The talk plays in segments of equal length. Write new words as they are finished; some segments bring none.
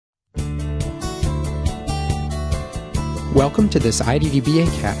Welcome to this IDDBA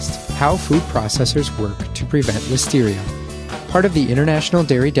cast, How Food Processors Work to Prevent Listeria, part of the International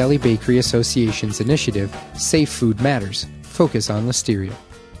Dairy-Deli-Bakery Association's initiative, Safe Food Matters, focus on Listeria.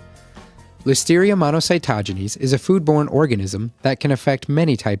 Listeria monocytogenes is a foodborne organism that can affect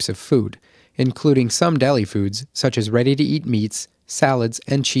many types of food, including some deli foods such as ready-to-eat meats, salads,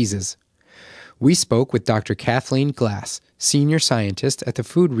 and cheeses. We spoke with Dr. Kathleen Glass, senior scientist at the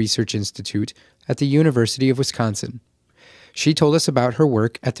Food Research Institute at the University of Wisconsin. She told us about her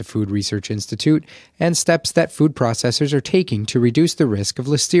work at the Food Research Institute and steps that food processors are taking to reduce the risk of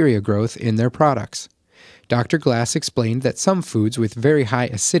listeria growth in their products. Dr. Glass explained that some foods with very high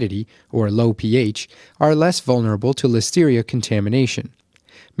acidity, or low pH, are less vulnerable to listeria contamination.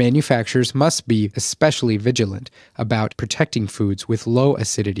 Manufacturers must be especially vigilant about protecting foods with low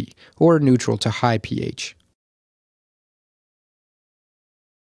acidity, or neutral to high pH.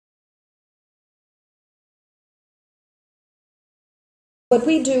 What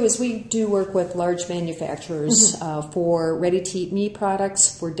we do is we do work with large manufacturers for ready-to-eat meat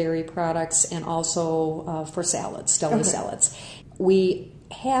products, for dairy products, and also for salads, deli salads. We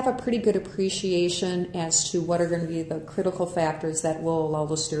have a pretty good appreciation as to what are going to be the critical factors that will allow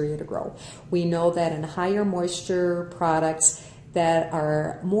Listeria to grow. We know that in higher moisture products that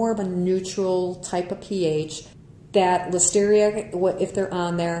are more of a neutral type of pH, that Listeria, if they're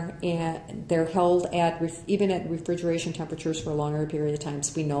on there and they're held at even at refrigeration temperatures for a longer period of time,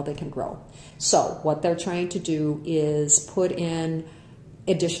 we know they can grow. So what they're trying to do is put in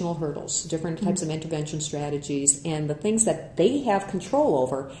additional hurdles, different types of intervention strategies, and the things that they have control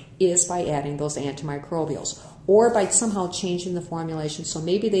over is by adding those antimicrobials or by somehow changing the formulation. So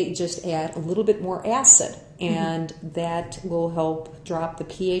maybe they just add a little bit more acid, and that will help drop the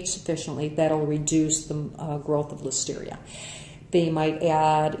pH sufficiently. That'll reduce the growth of Listeria. They might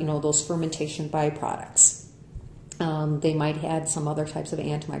add, those fermentation byproducts. They might add some other types of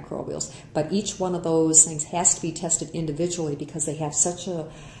antimicrobials. But each one of those things has to be tested individually because they have such a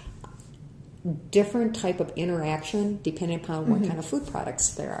different type of interaction depending upon what kind of food products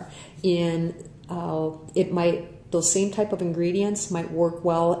there are. Those same type of ingredients might work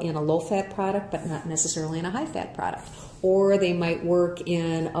well in a low-fat product, but not necessarily in a high-fat product. Or they might work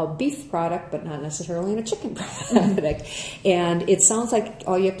in a beef product, but not necessarily in a chicken product. And it sounds like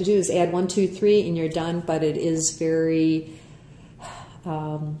all you have to do is add 1, 2, 3, and you're done. But it is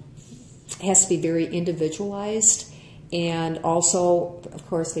has to be very individualized. And also, of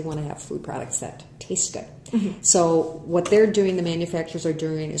course, they want to have food products that taste good. So what they're doing, the manufacturers are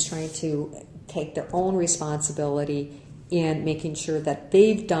doing, is trying to take their own responsibility in making sure that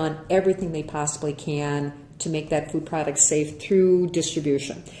they've done everything they possibly can to make that food product safe through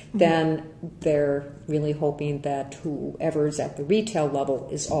distribution. Then they're really hoping that whoever's at the retail level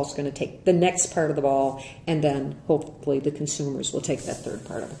is also going to take the next part of the ball, and then hopefully the consumers will take that third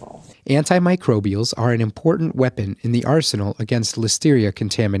part of the ball. Antimicrobials are an important weapon in the arsenal against Listeria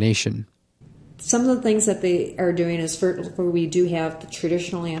contamination. Some of the things that they are doing is, we do have the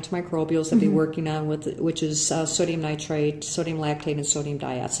traditional antimicrobials that they're working on, which is sodium nitrate, sodium lactate, and sodium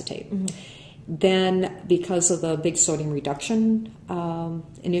diacetate. Then, because of the big sodium reduction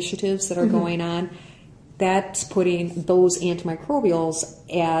initiatives that are going on, that's putting those antimicrobials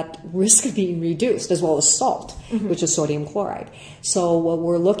at risk of being reduced, as well as salt, which is sodium chloride. So what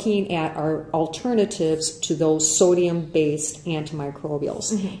we're looking at are alternatives to those sodium-based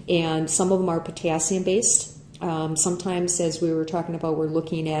antimicrobials. And some of them are potassium-based. Sometimes, as we were talking about, we're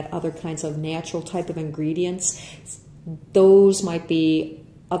looking at other kinds of natural type of ingredients. Those might be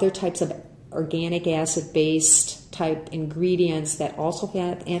other types of organic acid-based type ingredients that also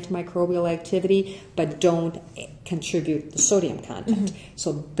have antimicrobial activity but don't contribute the sodium content.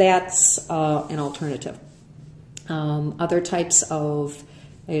 So that's an alternative. Other types of,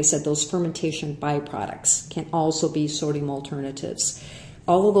 like I said, those fermentation byproducts can also be sodium alternatives.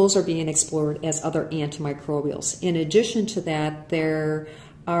 All of those are being explored as other antimicrobials. In addition to that, there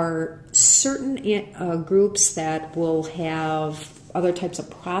are certain groups that will have other types of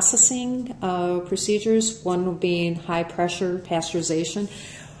processing procedures, one being high pressure pasteurization,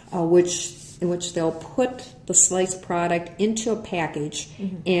 in which they'll put the sliced product into a package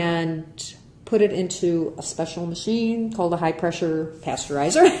and put it into a special machine called a high pressure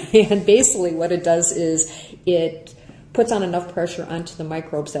pasteurizer. And basically what it does is it puts on enough pressure onto the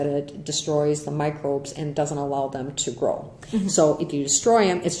microbes that it destroys the microbes and doesn't allow them to grow. So if you destroy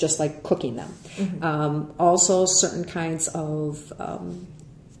them, it's just like cooking them. Also, certain kinds of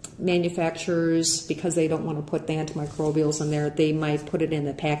manufacturers, because they don't want to put the antimicrobials in there, they might put it in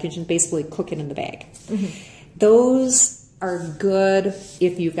the package and basically cook it in the bag. Those are good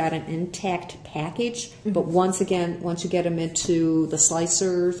if you've got an intact package, but once you get them into the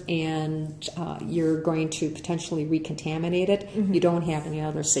slicers and you're going to potentially recontaminate it, you don't have any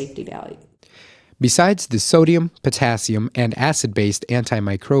other safety value. Besides the sodium, potassium, and acid-based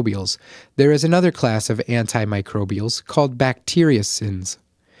antimicrobials, there is another class of antimicrobials called bacteriocins.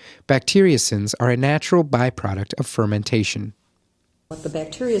 Bacteriocins are a natural byproduct of fermentation. What the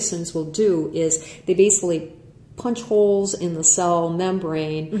bacteriocins will do is they basically punch holes in the cell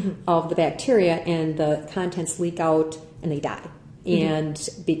membrane of the bacteria, and the contents leak out and they die. And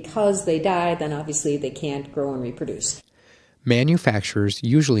because they die, then obviously they can't grow and reproduce. Manufacturers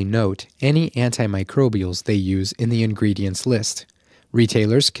usually note any antimicrobials they use in the ingredients list.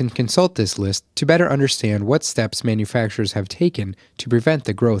 Retailers can consult this list to better understand what steps manufacturers have taken to prevent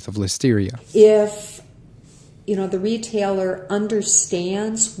the growth of Listeria. If the retailer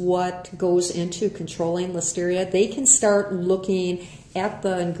understands what goes into controlling Listeria, they can start looking at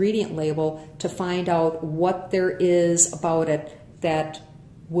the ingredient label to find out what there is about it that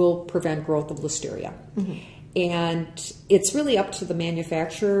will prevent growth of Listeria. And it's really up to the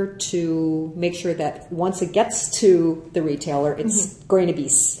manufacturer to make sure that once it gets to the retailer, it's going to be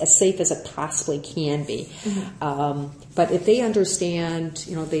as safe as it possibly can be. But if they understand,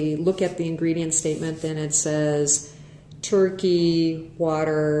 they look at the ingredient statement, then it says turkey,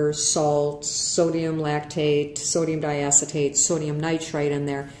 water, salt, sodium lactate, sodium diacetate, sodium nitrite in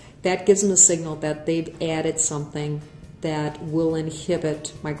there. That gives them a signal that they've added something that will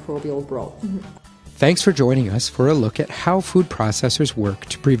inhibit microbial growth. Thanks for joining us for a look at how food processors work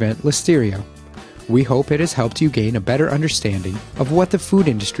to prevent Listeria. We hope it has helped you gain a better understanding of what the food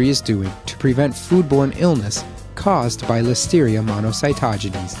industry is doing to prevent foodborne illness caused by Listeria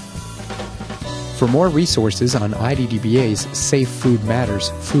monocytogenes. For more resources on IDDBA's Safe Food Matters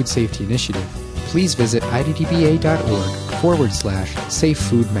Food Safety Initiative, please visit iddba.org/Safe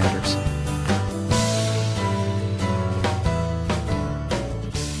Food Matters.